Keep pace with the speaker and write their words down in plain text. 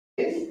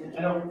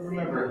I don't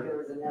remember. There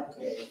was enough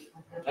days.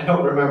 I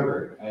don't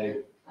remember.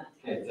 I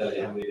can't tell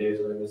you how many days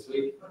were in this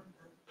week.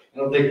 I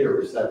don't think there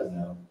were 7,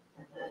 though.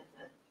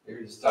 We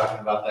were just talking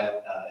about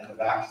that in the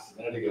back just a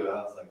minute ago.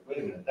 I was like, wait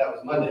a minute, that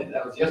was Monday.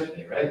 That was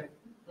yesterday, right?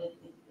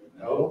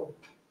 No,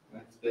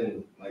 it's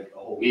been like a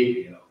whole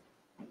week ago.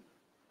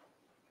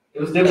 It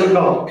was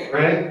difficult,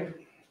 right?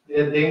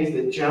 You had things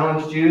that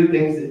challenged you,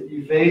 things that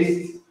you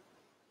faced.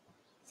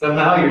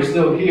 Somehow you're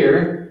still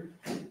here,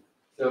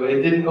 so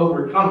it didn't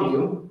overcome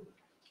you.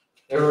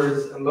 There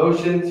was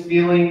emotions,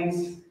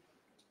 feelings,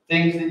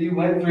 things that you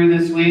went through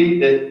this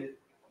week that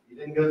you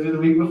didn't go through the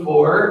week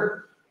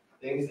before,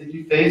 things that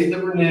you faced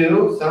that were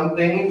new. Some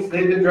things,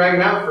 they've been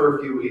dragging out for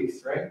a few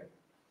weeks, right?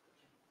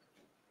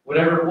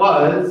 Whatever it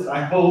was,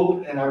 I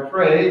hope and I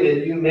pray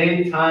that you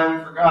made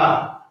time for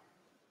God.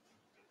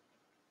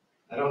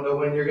 I don't know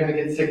when you're going to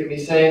get sick of me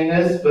saying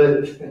this,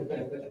 but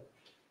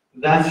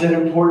that's an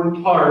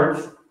important part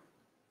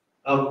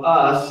of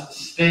us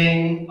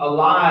staying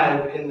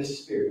alive in the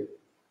Spirit.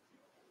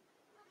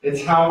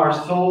 It's how our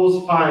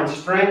souls find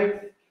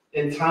strength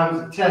in times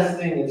of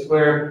testing. It's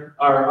where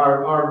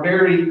our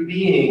very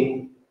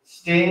being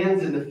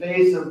stands in the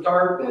face of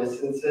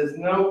darkness and says,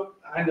 no,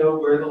 I know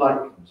where the light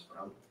comes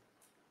from.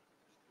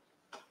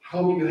 I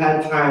hope you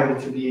had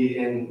time to be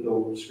in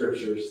the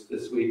scriptures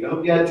this week. I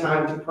hope you had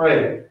time to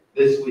pray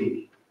this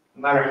week,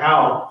 no matter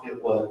how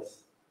it was.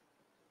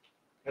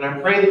 And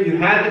I pray that you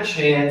had the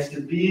chance to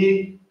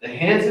be the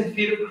hands and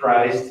feet of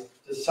Christ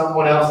to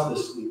someone else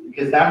this week,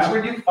 because that's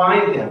where you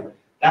find him.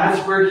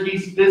 That's where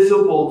he's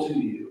visible to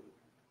you.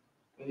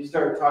 When you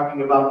start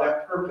talking about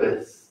that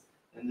purpose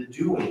and the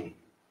doing,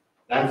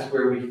 that's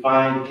where we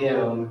find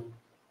him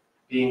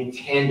being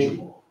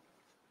tangible.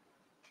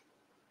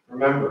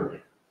 Remember,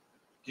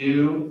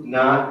 do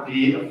not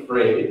be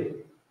afraid.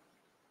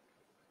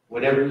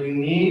 Whatever you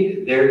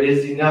need, there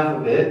is enough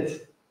of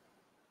it.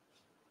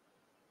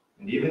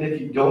 And even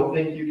if you don't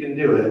think you can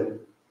do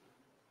it,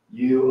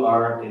 you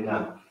are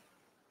enough.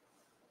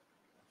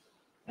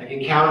 I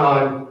can count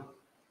on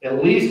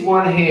at least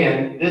one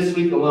hand this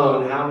week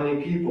alone how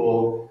many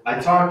people I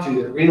talked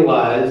to that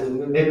realized,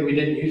 and maybe we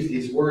didn't use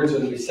these words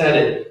when we said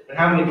it, but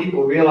how many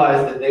people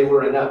realized that they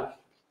were enough.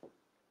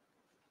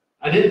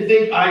 I didn't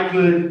think I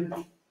could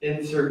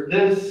insert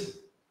this,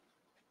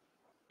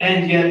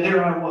 and yet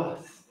there I was.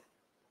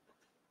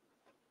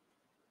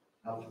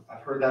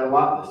 I've heard that a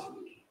lot this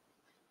week.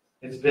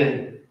 It's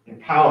been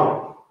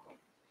empowering.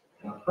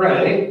 And I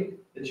pray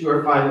that you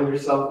are finding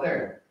yourself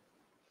there.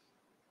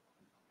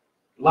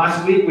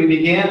 Last week we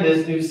began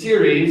this new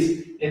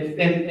series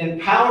in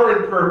power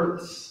and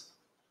purpose.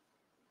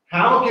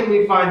 How can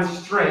we find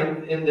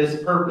strength in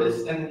this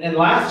purpose? And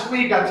last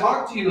week I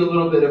talked to you a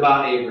little bit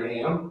about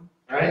Abraham,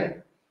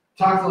 right?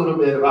 Talked a little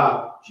bit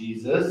about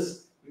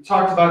Jesus. We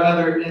talked about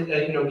other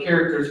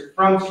characters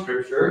from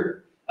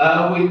Scripture.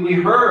 We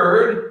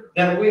heard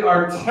that we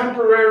are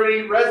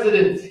temporary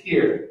residents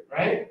here,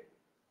 right?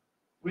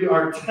 We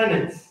are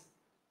tenants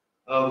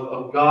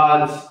of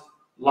God's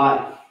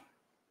life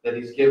that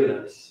he's given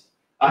us.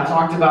 I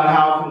talked about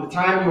how from the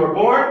time you are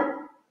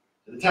born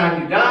to the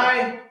time you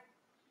die,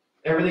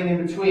 everything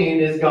in between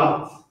is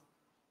God's.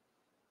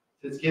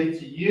 It's His gift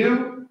to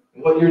you,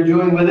 and what you're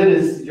doing with it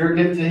is your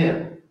gift to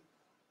him.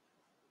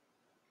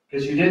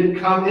 Because you didn't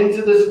come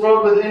into this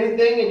world with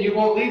anything, and you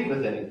won't leave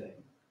with anything.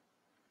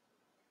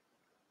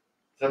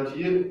 It's up to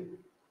you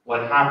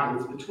what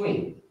happens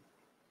between.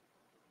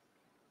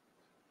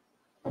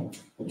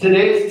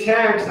 Today's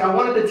text, I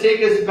wanted to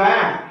take us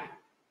back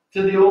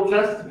to the Old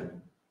Testament.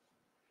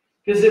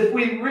 Because if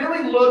we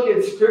really look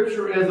at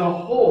Scripture as a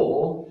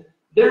whole,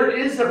 there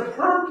is a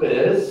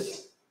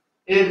purpose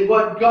in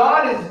what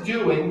God is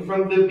doing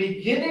from the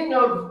beginning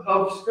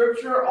of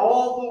Scripture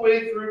all the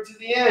way through to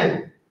the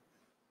end.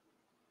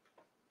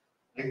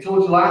 I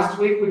told you last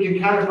week we can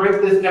kind of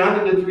break this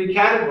down into 3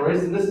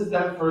 categories, and this is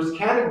that first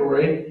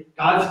category,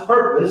 God's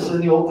purpose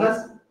in the Old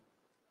Testament.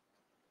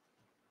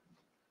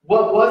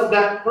 What was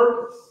that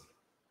purpose?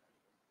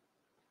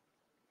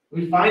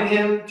 We find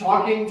him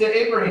talking to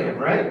Abraham,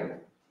 right?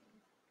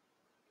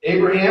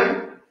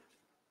 Abraham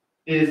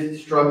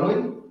is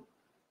struggling.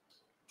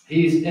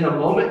 He's in a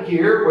moment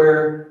here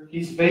where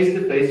he's face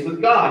to face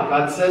with God.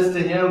 God says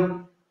to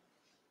him,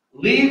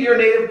 leave your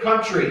native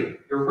country,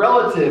 your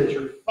relatives,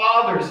 your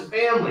father's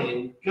family,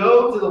 and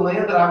go to the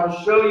land that I will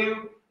show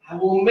you. I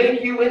will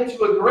make you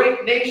into a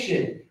great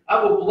nation.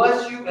 I will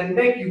bless you and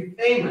make you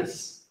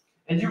famous,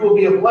 and you will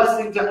be a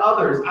blessing to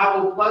others. I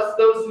will bless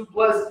those who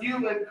bless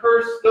you and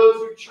curse those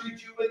who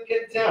treat you with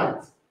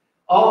contempt.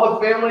 All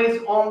the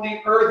families on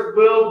the earth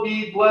will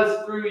be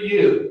blessed through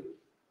you.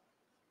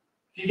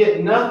 If you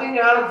get nothing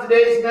out of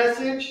today's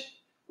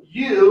message,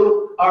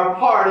 you are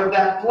part of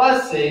that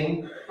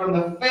blessing from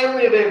the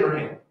family of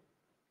Abraham.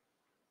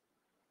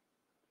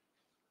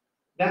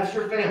 That's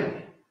your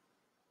family.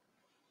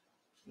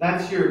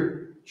 That's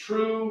your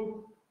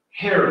true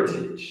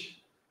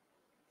heritage.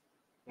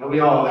 Now, we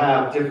all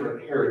have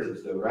different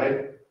heritage, though,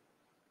 right?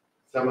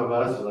 Some of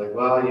us are like,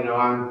 well,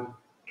 I'm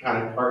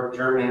kind of part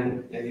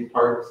German, maybe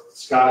part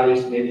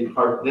Scottish, maybe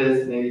part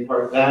this, maybe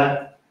part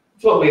that.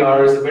 That's what we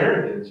are as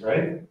Americans,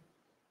 right?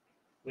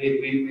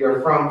 We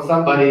are from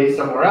somebody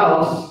somewhere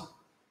else,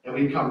 and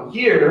we come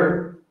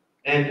here,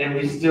 and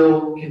we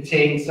still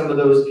contain some of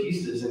those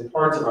pieces and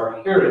parts of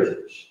our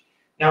heritage.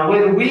 Now,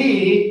 when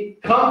we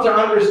come to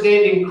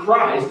understanding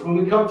Christ, when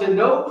we come to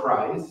know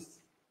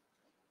Christ,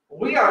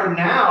 we are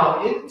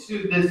now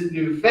into this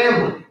new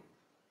family.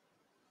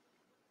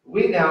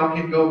 We now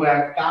can go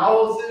back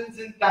thousands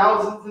and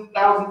thousands and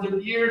thousands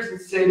of years and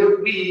say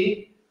that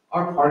we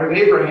are part of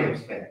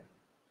Abraham's family.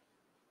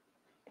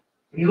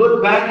 When you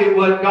look back at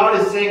what God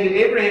is saying to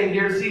Abraham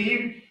here,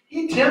 see,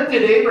 he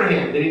tempted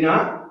Abraham, did he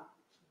not?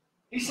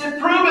 He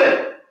said, prove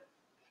it.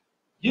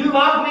 You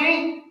love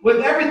me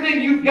with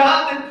everything you've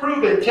got, then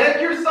prove it. Take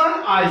your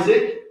son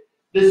Isaac,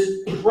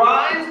 this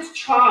prized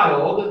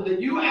child that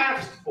you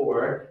asked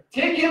for,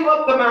 take him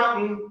up the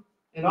mountain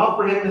and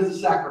offer him as a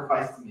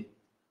sacrifice to me.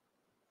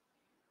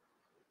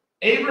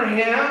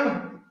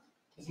 Abraham,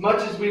 as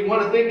much as we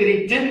want to think that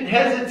he didn't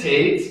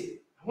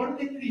hesitate, I want to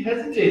think that he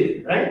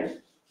hesitated, right?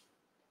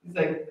 He's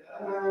like,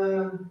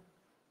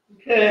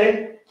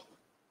 okay.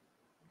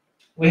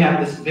 We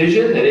have this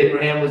vision that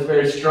Abraham was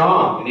very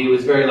strong, and he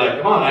was very like,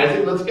 come on,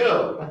 Isaac, let's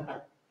go.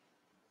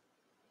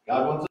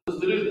 God wants us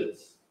to do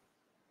this.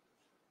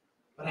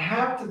 But I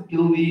have to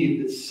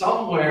believe that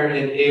somewhere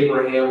in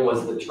Abraham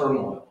was the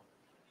turmoil.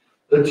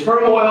 The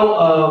turmoil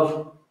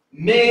of,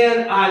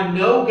 man, I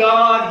know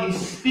God, He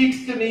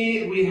speaks to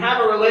me, we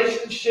have a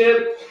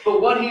relationship,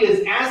 but what He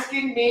is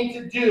asking me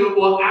to do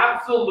will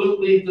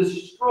absolutely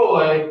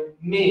destroy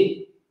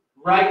me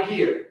right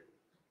here.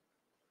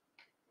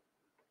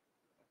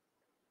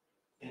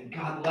 And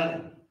God let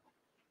him.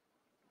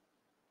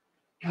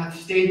 God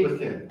stayed with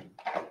him.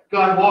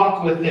 God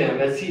walked with him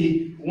as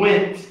he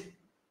went.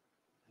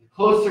 The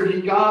closer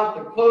he got,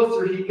 the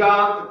closer he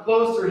got, the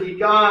closer he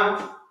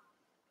got.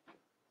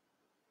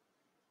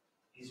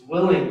 He's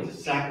willing to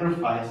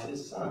sacrifice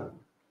his son.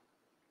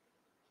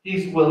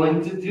 He's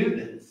willing to do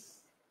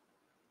this.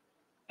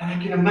 And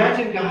I can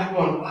imagine God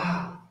going,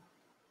 wow,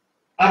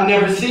 I've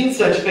never seen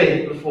such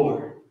faith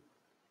before.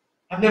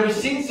 I've never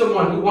seen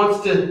someone who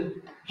wants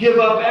to give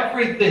up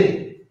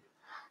everything.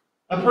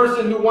 A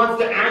person who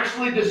wants to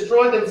actually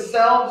destroy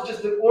themselves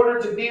just in order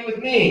to be with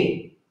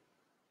me.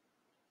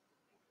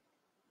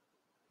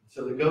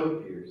 So the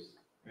goat appears,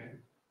 right?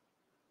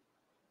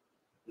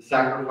 The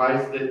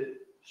sacrifice that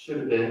should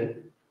have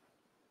been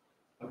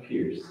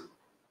appears.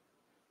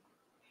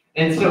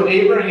 And so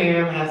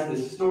Abraham has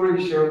this story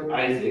to share with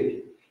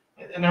Isaac.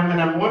 And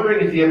I'm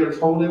wondering if he ever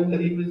told him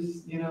that he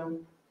was,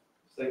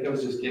 it's like I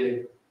was just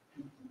kidding.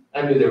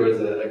 I knew there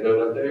was a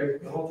goat up there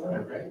the whole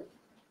time, right?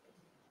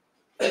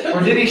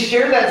 Or did he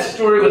share that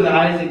story with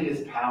Isaac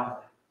as power?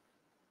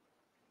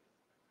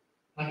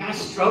 Like, I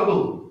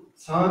struggled,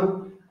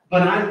 son,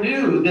 but I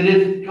knew that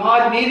if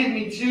God needed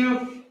me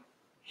to,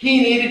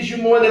 He needed you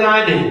more than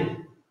I did.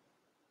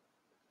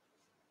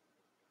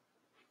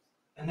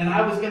 And that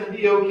I was going to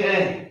be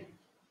okay.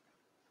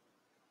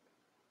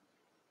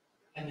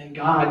 And then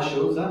God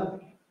shows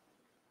up.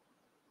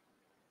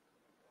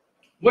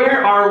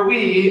 Where are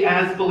we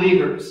as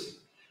believers?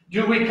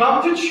 Do we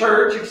come to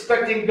church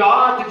expecting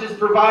God to just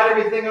provide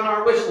everything on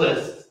our wish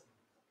list?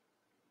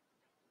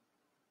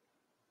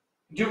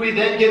 Do we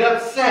then get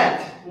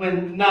upset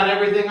when not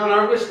everything on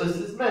our wish list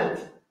is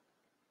met?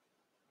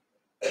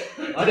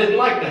 I didn't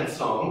like that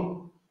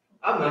song.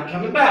 I'm not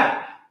coming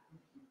back.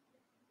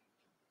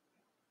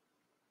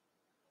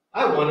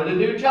 I wanted a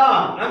new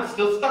job. I'm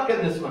still stuck in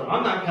this one.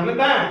 I'm not coming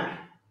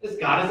back. This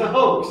God is a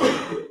hoax.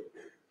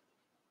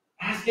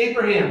 Ask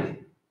Abraham.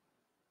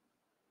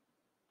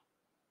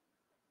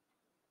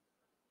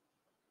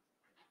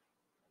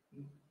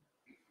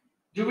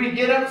 Do we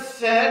get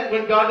upset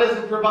when God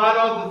doesn't provide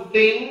all the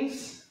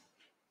things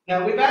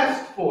that we've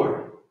asked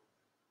for?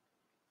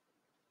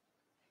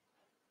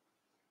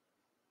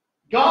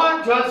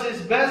 God does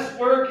His best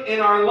work in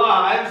our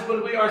lives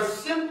when we are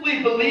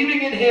simply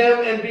believing in Him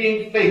and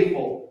being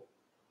faithful.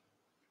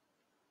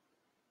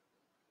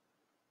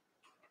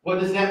 What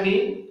does that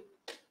mean?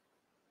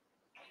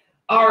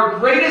 Our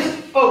greatest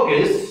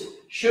focus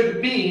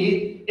should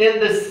be in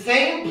the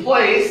same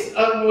place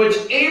on which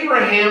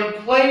Abraham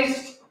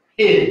placed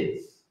his.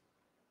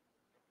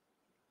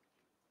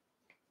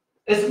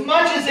 As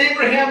much as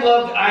Abraham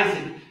loved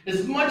Isaac,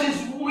 as much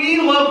as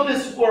we love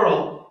this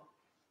world,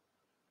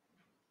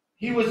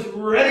 he was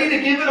ready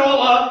to give it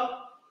all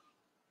up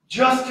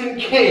just in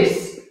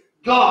case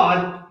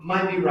God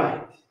might be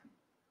right.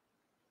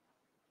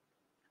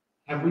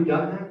 Have we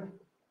done that?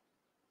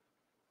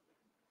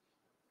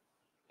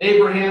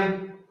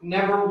 Abraham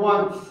never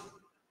once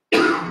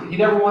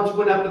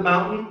went up the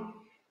mountain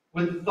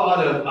with the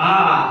thought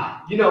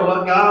of, you know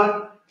what,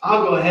 God?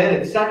 I'll go ahead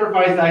and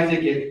sacrifice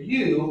Isaac if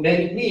you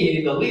make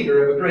me the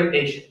leader of a great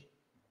nation.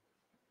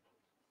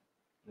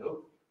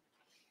 Nope.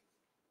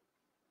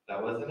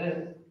 That wasn't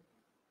it.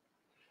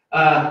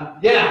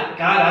 God,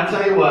 I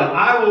tell you what,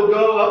 I will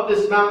go up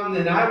this mountain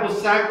and I will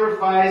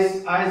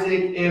sacrifice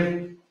Isaac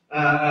if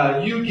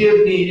you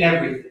give me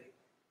everything.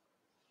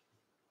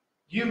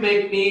 You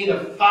make me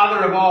the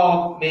father of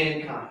all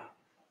mankind.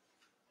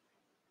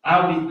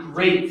 I'll be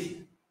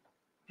great.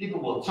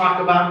 People will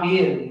talk about me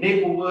in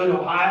Maplewood,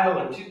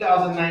 Ohio in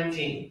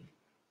 2019.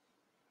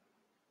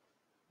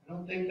 I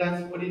don't think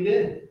that's what he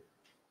did.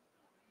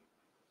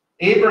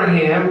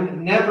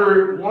 Abraham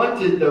never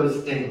wanted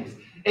those things.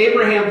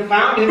 Abraham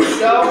found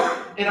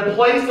himself in a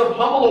place of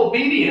humble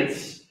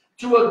obedience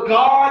to a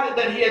God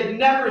that he had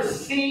never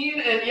seen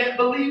and yet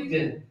believed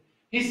in.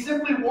 He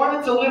simply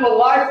wanted to live a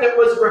life that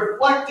was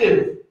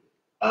reflective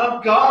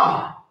of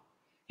God.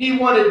 He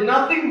wanted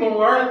nothing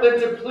more than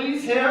to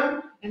please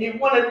him, and he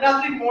wanted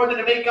nothing more than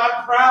to make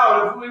God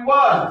proud of who he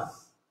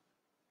was.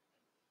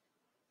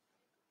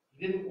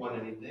 He didn't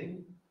want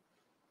anything.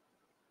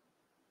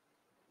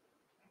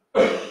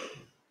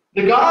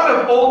 The God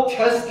of Old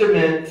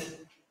Testament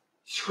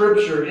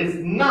Scripture is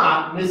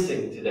not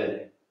missing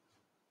today.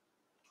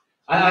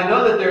 I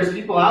know that there's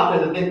people out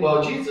there that think,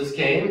 well, Jesus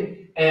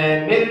came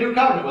and made a new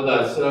covenant with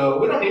us, so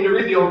we don't need to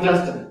read the Old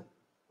Testament.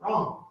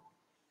 Wrong.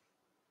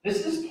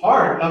 This is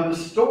part of the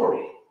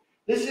story.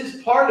 This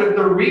is part of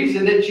the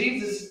reason that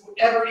Jesus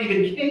ever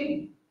even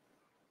came.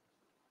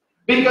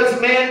 Because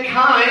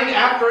mankind,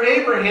 after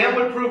Abraham,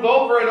 would prove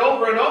over and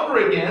over and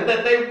over again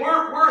that they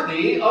weren't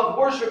worthy of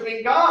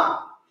worshiping God.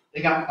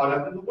 They got caught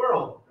up in the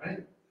world,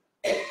 right?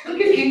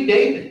 Look at King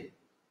David.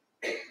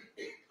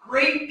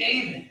 Great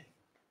David.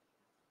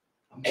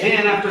 A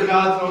man after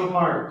God's own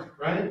heart,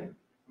 right?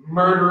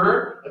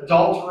 Murderer,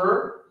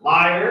 adulterer,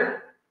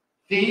 liar,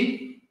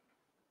 thief.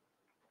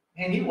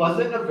 And he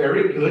wasn't a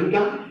very good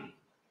guy.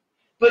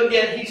 But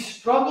yet he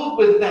struggled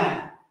with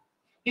that.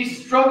 He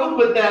struggled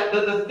with that,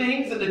 the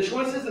things and the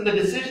choices and the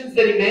decisions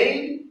that he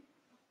made.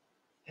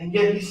 And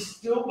yet he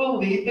still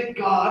believed that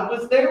God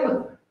was there with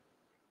him.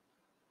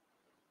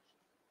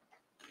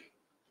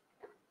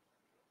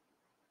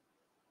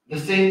 The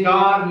same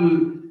God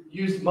who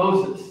used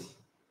Moses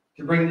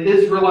to bring the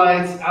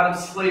Israelites out of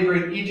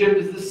slavery in Egypt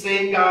is the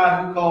same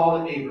God who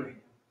called Abraham.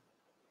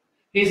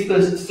 He's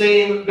the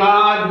same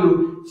God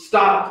who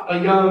stopped a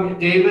young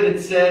David and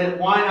said,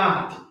 why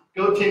not?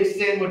 Go take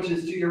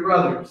sandwiches to your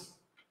brothers.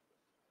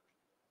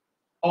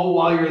 Oh,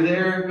 while you're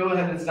there, go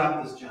ahead and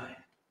stop this giant.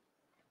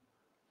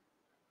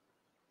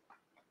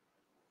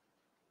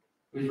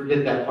 We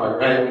forget that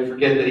part, right? We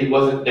forget that he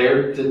wasn't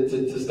there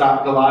to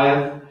stop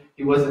Goliath.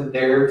 He wasn't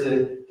there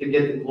to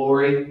get the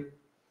glory.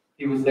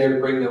 He was there to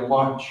bring them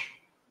lunch.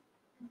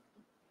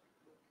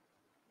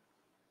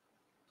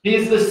 He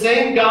is the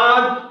same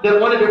God that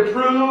wanted to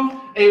prove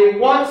a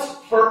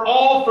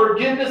once-for-all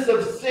forgiveness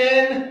of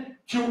sin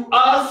to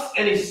us,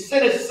 and he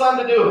sent his son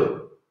to do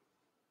it.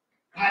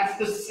 That's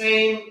the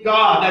same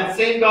God. That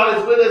same God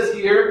is with us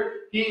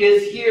here. He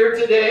is here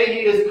today. He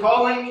is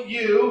calling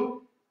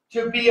you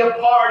to be a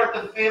part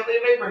of the family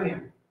of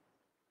Abraham.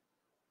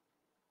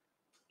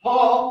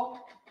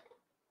 Paul,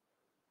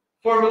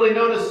 formerly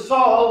known as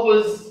Saul,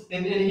 was,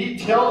 and he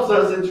tells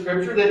us in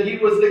Scripture that he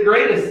was the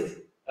greatest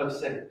of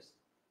sinners.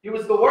 He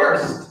was the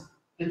worst,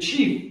 the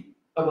chief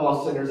of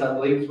all sinners, I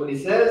believe is what he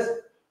says.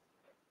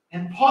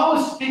 And Paul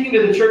is speaking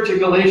to the church of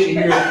Galatia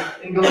here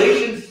in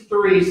Galatians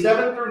 3,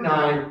 7 through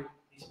 9.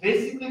 He's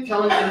basically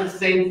telling them the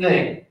same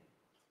thing.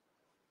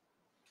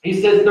 He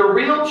says, the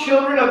real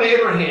children of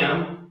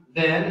Abraham,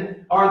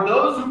 then, are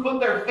those who put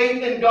their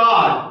faith in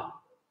God.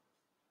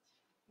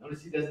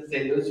 Notice he doesn't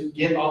say those who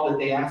get all that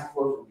they ask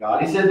for from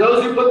God. He said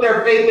those who put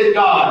their faith in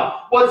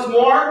God. What's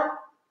more,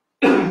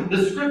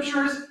 the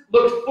Scriptures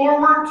looked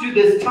forward to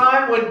this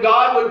time when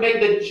God would make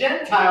the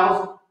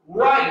Gentiles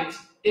right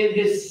in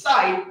his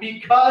sight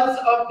because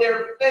of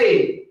their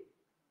faith.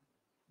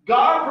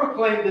 God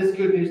proclaimed this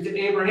good news to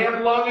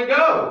Abraham long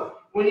ago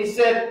when he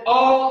said,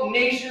 all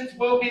nations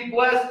will be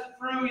blessed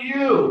through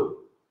you.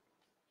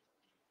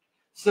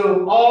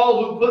 So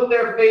all who put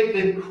their faith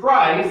in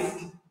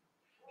Christ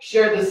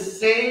share the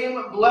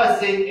same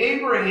blessing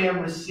Abraham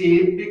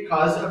received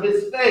because of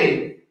his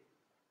faith.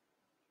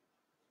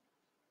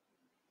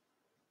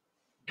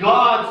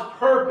 God's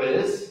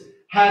purpose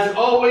has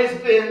always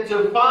been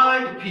to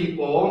find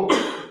people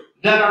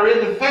that are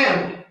in the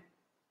family.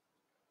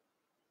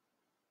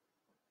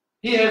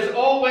 He has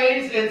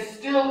always and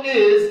still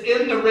is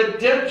in the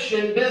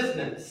redemption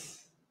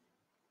business.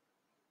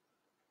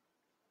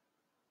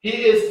 He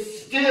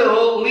is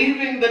still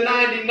leaving the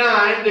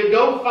 99 to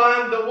go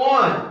find the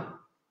one.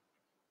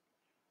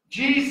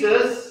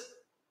 Jesus,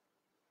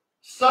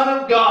 Son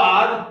of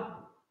God,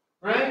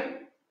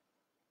 right?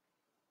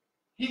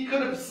 He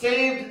could have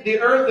saved the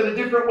earth in a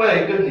different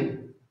way, couldn't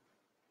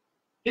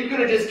he? He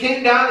could have just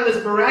came down in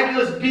this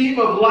miraculous beam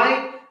of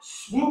light,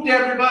 swooped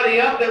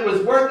everybody up that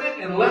was worth it,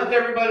 and left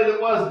everybody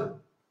that wasn't.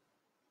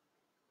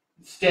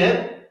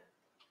 Instead,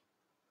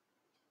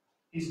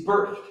 he's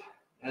birthed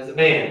as a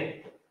man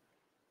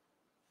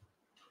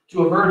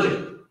to a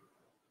virgin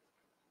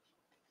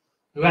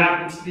who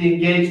happens to be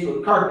engaged to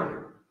a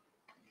carpenter.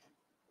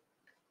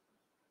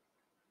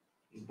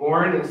 He's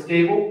born in a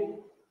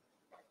stable,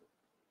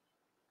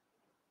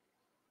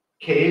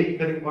 cave,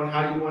 depending upon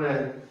how you want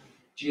to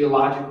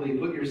geologically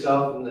put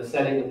yourself in the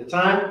setting of the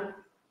time.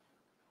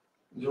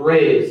 He was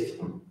raised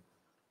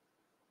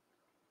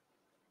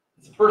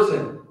as a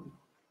person,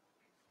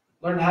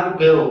 learned how to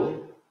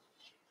build,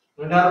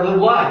 learned how to live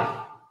life,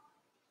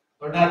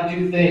 learned how to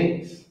do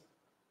things.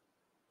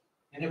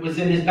 And it was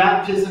in his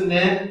baptism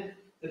then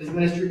that his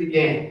ministry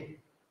began.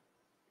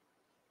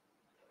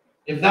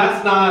 If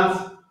that's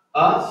not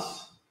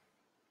us,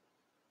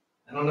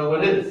 I don't know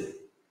what is.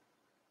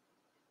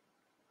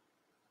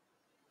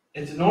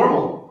 It's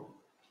normal.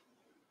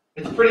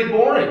 It's pretty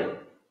boring.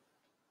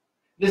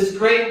 This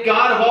great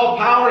God of all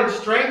power and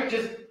strength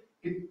just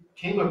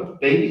became a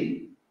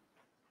baby,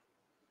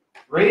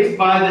 raised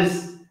by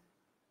this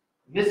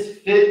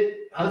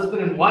misfit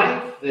husband and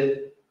wife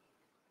that,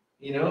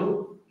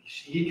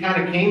 he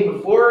kind of came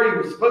before he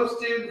was supposed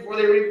to, before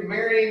they were even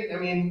married. I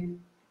mean,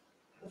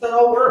 how does that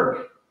all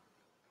work?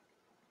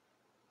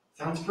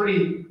 Sounds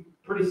pretty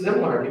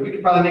similar. I mean, we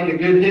could probably make a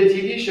good hit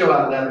TV show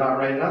out of that about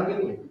right now,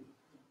 couldn't we?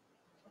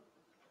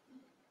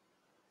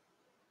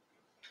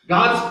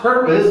 God's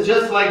purpose,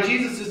 just like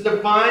Jesus, is to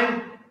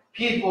find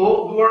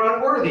people who are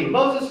unworthy.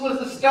 Moses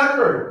was a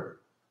stutterer.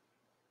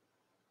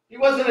 He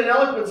wasn't an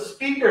eloquent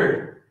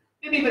speaker.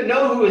 He didn't even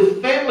know who his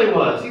family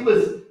was. He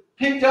was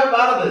picked up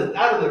out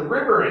of the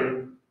river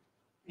and,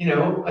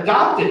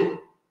 adopted.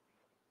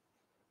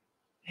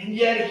 And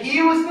yet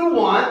he was the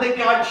one that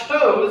God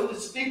chose to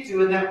speak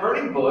to in that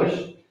burning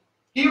bush.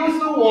 He was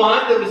the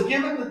one that was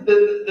given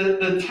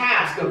the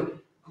task of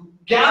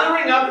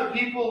gathering up the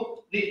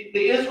people,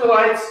 the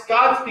Israelites,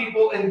 God's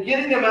people, and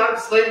getting them out of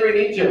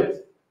slavery in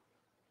Egypt.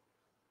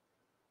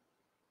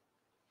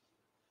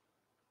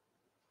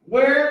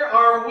 Where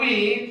are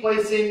we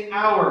placing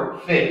our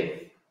faith?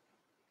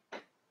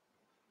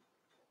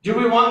 Do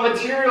we want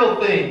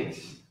material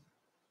things?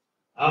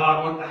 Oh,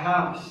 I want the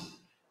house.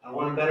 I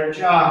want a better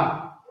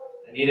job.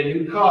 I need a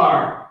new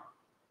car.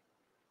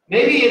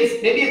 Maybe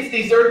it's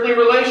these earthly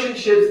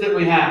relationships that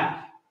we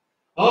have.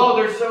 Oh,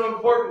 they're so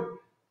important.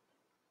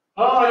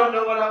 Oh, I don't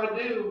know what I would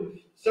do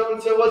if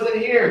so-and-so wasn't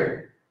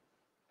here.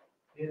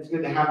 And it's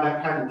good to have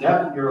that kind of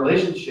depth in your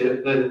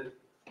relationship, but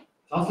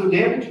it's also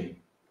damaging.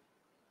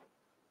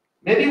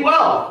 Maybe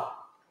wealth.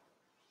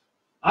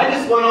 I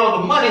just want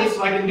all the money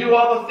so I can do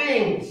all the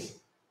things.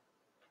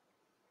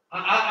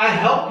 I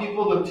help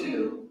people though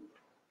too.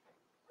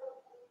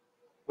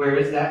 Where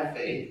is that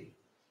faith?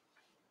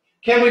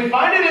 Can we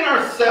find it in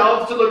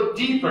ourselves to look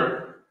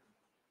deeper?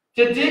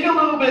 To dig a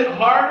little bit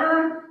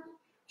harder?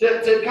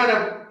 To kind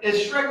of,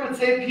 as Shrek would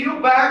say, peel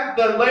back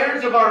the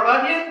layers of our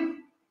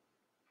onion?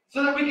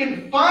 So that we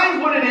can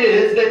find what it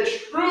is that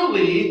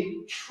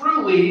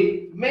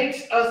truly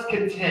makes us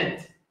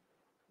content.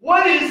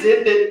 What is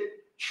it that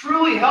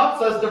truly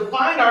helps us to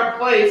find our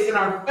place in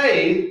our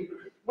faith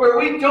where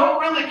we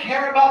don't really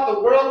care about the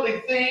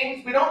worldly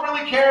things, we don't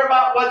really care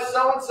about what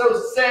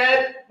so-and-so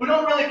said, we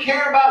don't really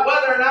care about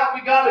whether or not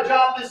we got a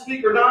job this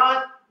week or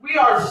not. We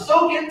are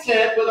so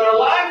content with our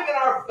life and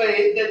our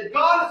faith that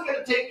God is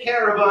going to take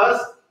care of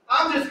us.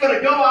 I'm just going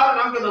to go out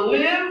and I'm going to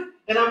live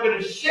and I'm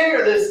going to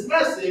share this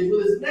message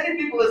with as many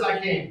people as I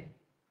can.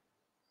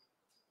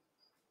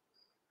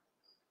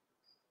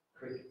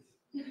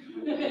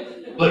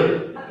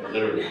 Literally.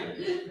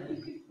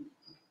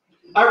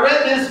 I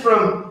read this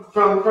from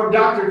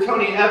Dr.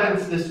 Tony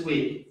Evans this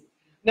week.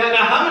 Now,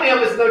 how many of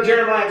us know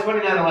Jeremiah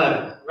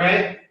 29:11,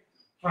 right?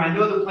 For I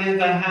know the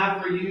plans I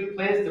have for you,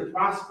 plans to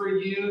prosper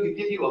you, to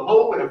give you a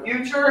hope and a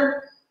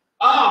future.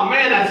 Oh,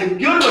 man, that's a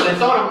good one.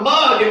 It's on a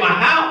mug in my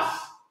house,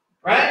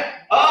 right?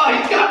 Oh,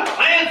 he's got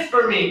plans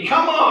for me.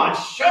 Come on,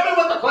 show me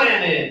what the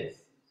plan is.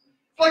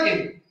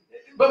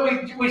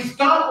 But we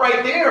stop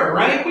right there,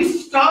 right? We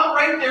stop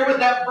right there with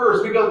that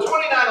verse. We go 29:11,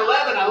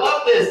 I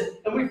love this.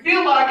 And we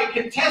feel like a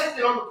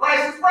contestant on The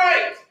Price is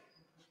Right.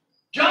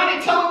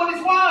 Johnny, tell him what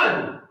he's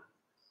won.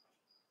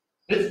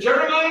 It's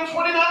Jeremiah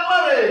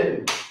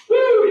 29:11.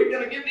 Woo, you're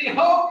going to give me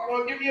hope. You're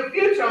going to give me a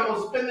future. I'm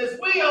going to spin this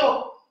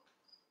wheel.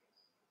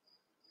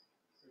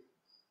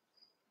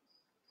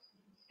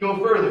 Go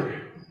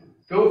further.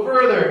 Go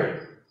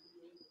further.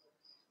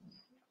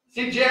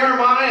 See,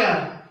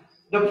 Jeremiah,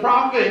 the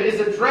prophet, is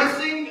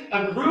addressing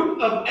a group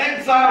of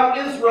exiled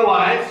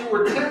Israelites who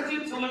were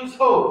tempted to lose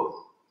hope.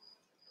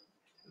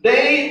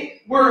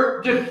 They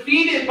were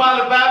defeated by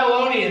the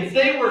Babylonians.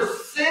 They were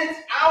sent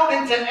out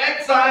into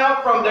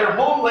exile from their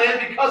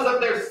homeland because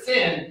of their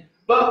sin.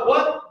 But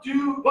what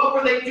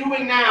were they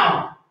doing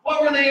now?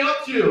 What were they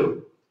up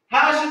to?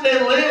 How should they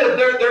live?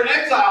 They're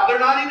exiled. They're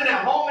not even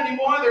at home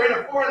anymore. They're in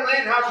a foreign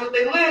land. How should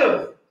they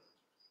live?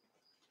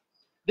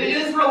 The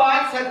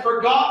Israelites had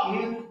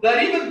forgotten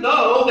that even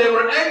though they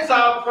were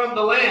exiled from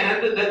the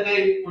land that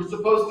they were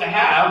supposed to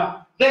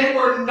have, they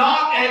were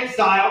not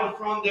exiled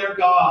from their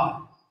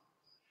God.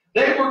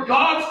 They were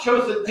God's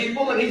chosen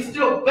people, and He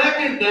still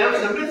beckoned them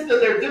in the midst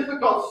of their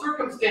difficult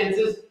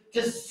circumstances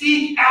to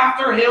seek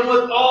after Him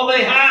with all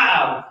they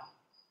have.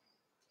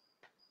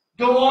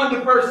 Go on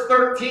to verse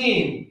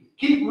 13.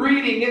 Keep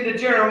reading into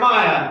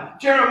Jeremiah.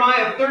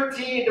 Jeremiah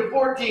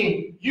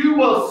 13-14. You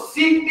will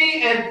seek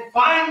me and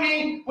find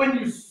me when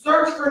you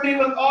search for me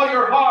with all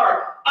your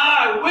heart.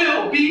 I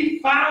will be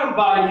found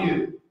by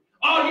you.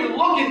 Are you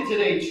looking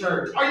today,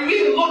 church? Are you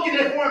even looking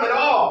for him at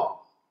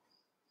all?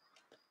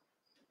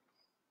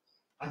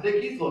 I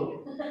think he's looking.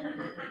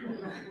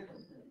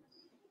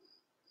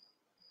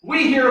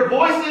 We hear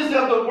voices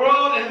of the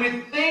world and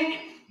we think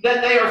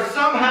that they are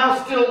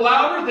somehow still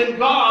louder than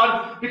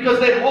God because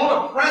they hold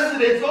a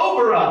precedence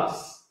over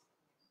us.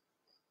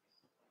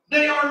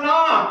 They are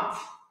not.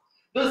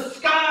 The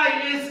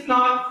sky is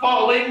not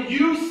falling.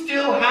 You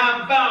still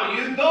have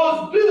value.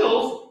 Those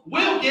bills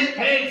will get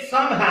paid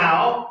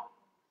somehow.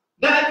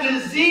 That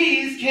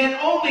disease can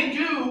only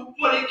do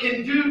what it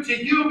can do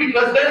to you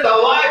because there's a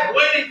life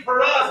waiting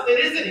for us that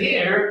isn't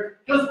here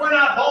because we're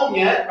not home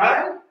yet,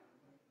 right?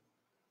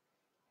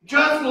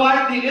 Just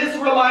like the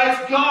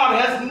Israelites,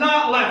 God has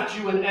not left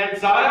you in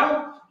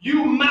exile.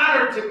 You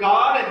matter to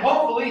God, and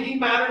hopefully He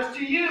matters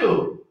to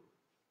you.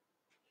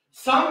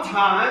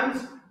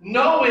 Sometimes,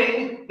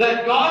 knowing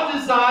that God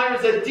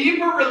desires a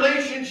deeper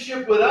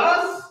relationship with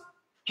us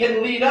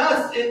can lead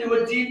us into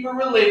a deeper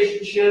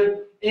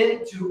relationship,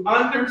 into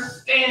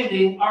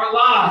understanding our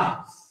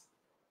lives.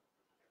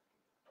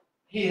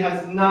 He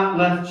has not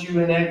left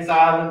you in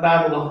exile in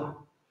Babylon.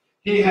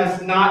 He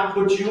has not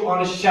put you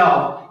on a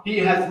shelf. He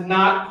has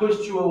not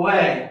pushed you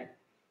away.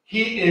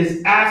 He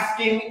is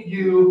asking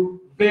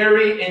you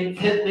very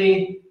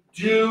intently,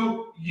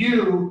 do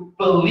you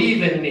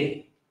believe in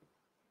me?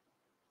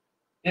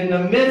 In the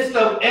midst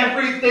of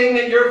everything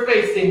that you're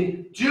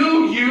facing,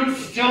 do you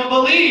still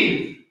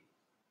believe?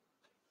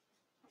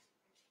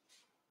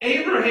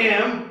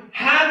 Abraham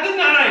had the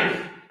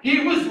knife.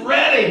 He was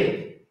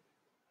ready.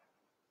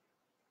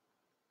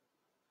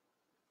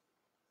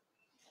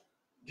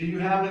 Do you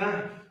have the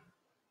knife?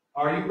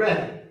 Are you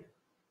ready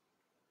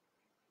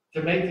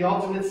to make the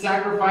ultimate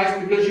sacrifice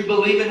because you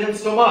believe in Him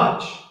so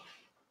much?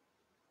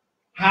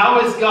 How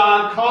is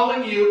God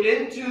calling you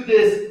into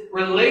this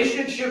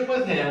relationship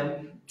with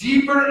Him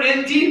deeper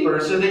and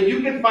deeper so that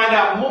you can find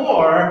out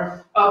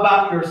more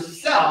about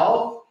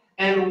yourself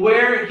and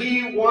where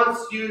He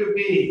wants you to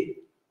be?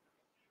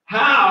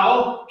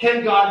 How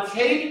can God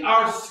take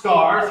our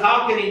scars?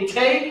 How can He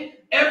take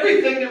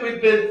everything that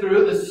we've been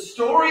through, the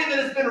story that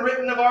has been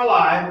written of our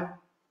life,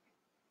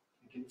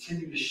 and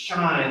continue to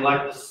shine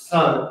like the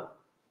sun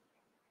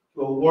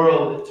to a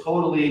world that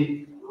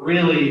totally,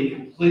 really,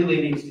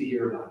 completely needs to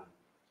hear about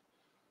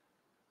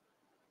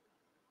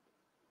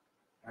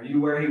it? Are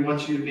you where He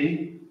wants you to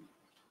be?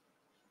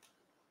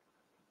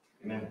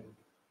 Amen.